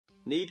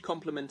Need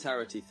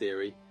complementarity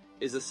theory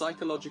is a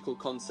psychological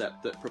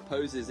concept that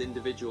proposes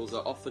individuals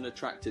are often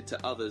attracted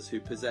to others who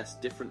possess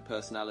different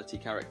personality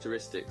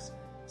characteristics,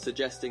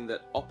 suggesting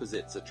that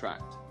opposites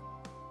attract.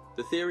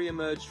 The theory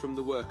emerged from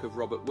the work of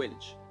Robert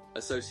Winch,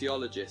 a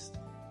sociologist,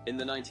 in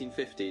the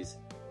 1950s,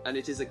 and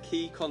it is a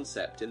key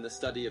concept in the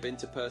study of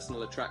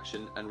interpersonal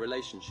attraction and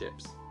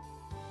relationships.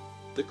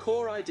 The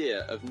core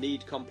idea of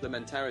need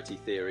complementarity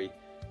theory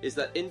is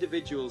that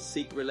individuals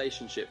seek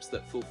relationships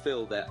that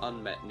fulfill their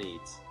unmet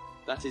needs.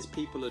 That is,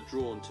 people are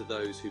drawn to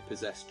those who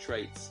possess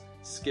traits,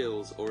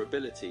 skills, or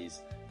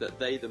abilities that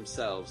they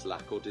themselves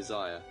lack or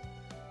desire.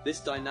 This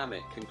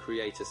dynamic can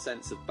create a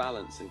sense of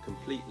balance and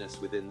completeness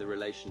within the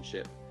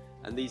relationship,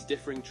 and these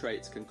differing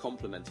traits can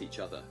complement each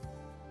other.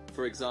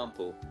 For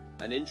example,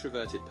 an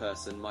introverted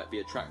person might be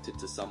attracted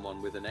to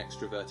someone with an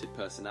extroverted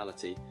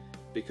personality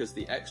because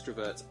the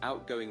extrovert's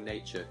outgoing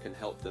nature can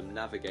help them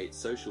navigate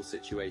social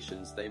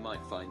situations they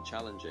might find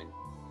challenging.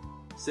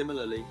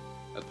 Similarly,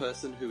 a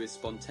person who is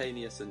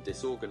spontaneous and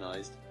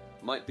disorganized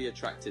might be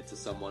attracted to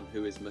someone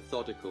who is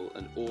methodical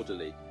and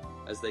orderly,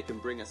 as they can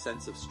bring a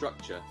sense of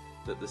structure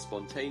that the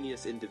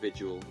spontaneous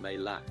individual may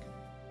lack.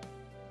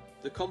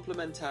 The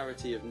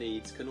complementarity of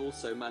needs can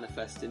also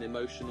manifest in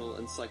emotional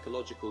and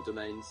psychological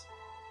domains.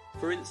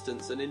 For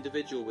instance, an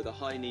individual with a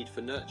high need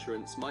for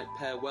nurturance might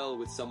pair well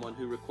with someone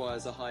who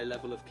requires a high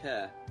level of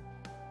care.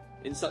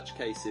 In such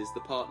cases,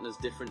 the partner's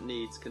different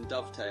needs can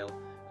dovetail,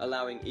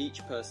 allowing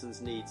each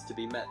person's needs to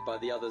be met by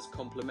the other's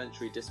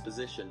complementary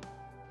disposition.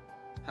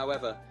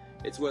 However,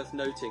 it's worth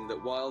noting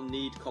that while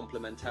need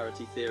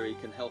complementarity theory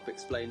can help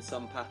explain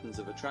some patterns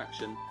of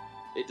attraction,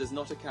 it does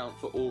not account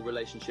for all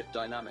relationship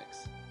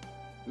dynamics.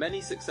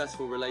 Many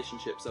successful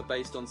relationships are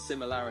based on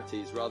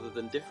similarities rather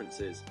than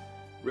differences,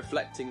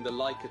 reflecting the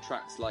like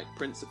attracts like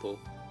principle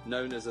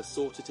known as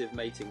assortative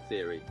mating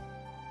theory.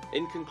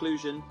 In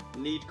conclusion,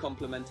 need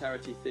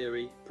complementarity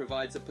theory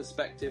provides a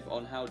perspective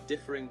on how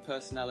differing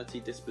personality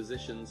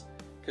dispositions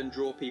can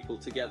draw people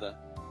together,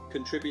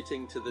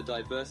 contributing to the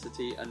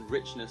diversity and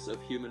richness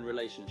of human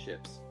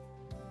relationships.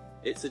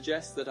 It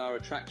suggests that our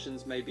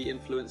attractions may be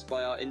influenced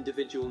by our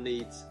individual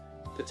needs,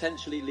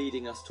 potentially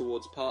leading us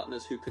towards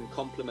partners who can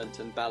complement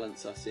and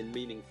balance us in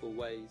meaningful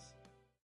ways.